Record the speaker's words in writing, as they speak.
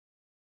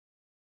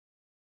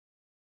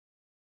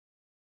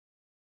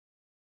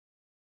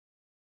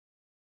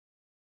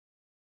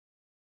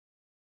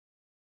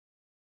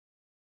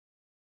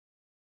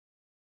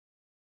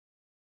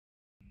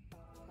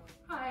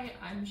Hi,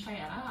 I'm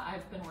Shianna.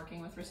 I've been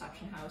working with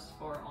Reception House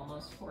for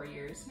almost 4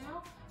 years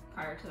now.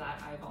 Prior to that,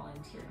 I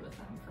volunteered with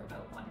them for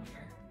about 1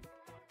 year.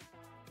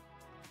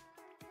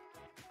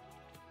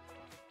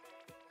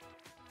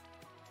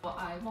 Well,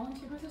 I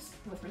volunteered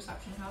with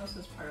Reception House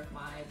as part of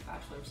my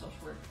Bachelor of Social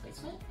Work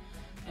placement,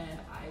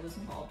 and I was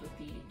involved with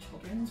the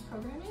children's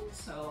programming,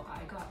 so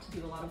I got to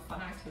do a lot of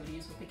fun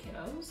activities with the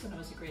kiddos, and it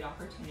was a great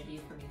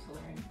opportunity for me to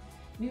learn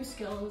new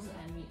skills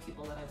and meet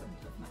people that I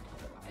wouldn't have met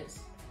otherwise.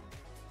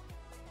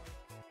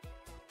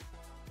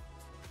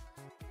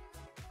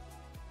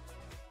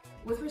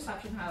 With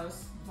Reception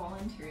House,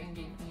 volunteering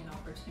gave me an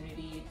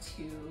opportunity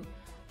to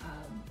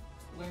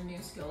learn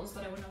new skills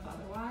that I wouldn't have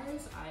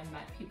otherwise. I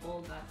met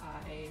people that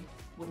I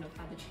wouldn't have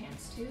had the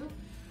chance to,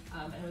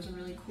 and it was a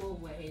really cool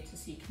way to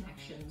see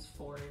connections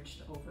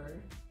forged over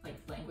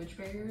language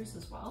barriers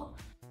as well.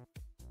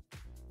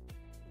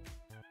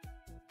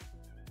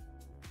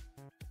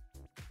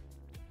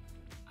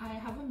 I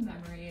have a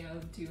memory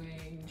of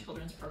doing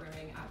children's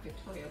programming at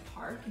Victoria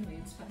Park, and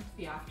we'd spent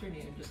the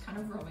afternoon just kind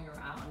of roaming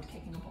around,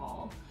 kicking a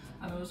ball.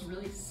 It was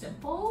really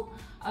simple,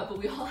 but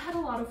we all had a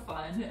lot of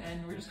fun,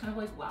 and we're just kind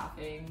of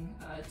laughing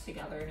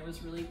together, and it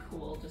was really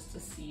cool just to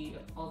see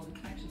all of the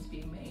connections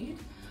being made.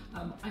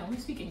 I only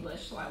speak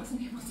English, so I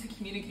wasn't able to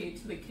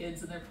communicate to the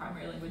kids in their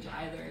primary language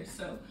either,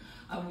 so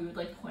we would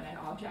point at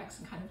objects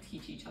and kind of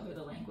teach each other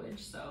the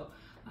language. So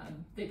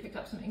they picked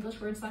up some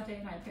English words that day,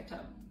 and I picked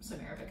up some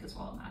Arabic as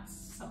well, and that's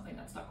something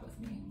that stuck with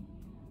me.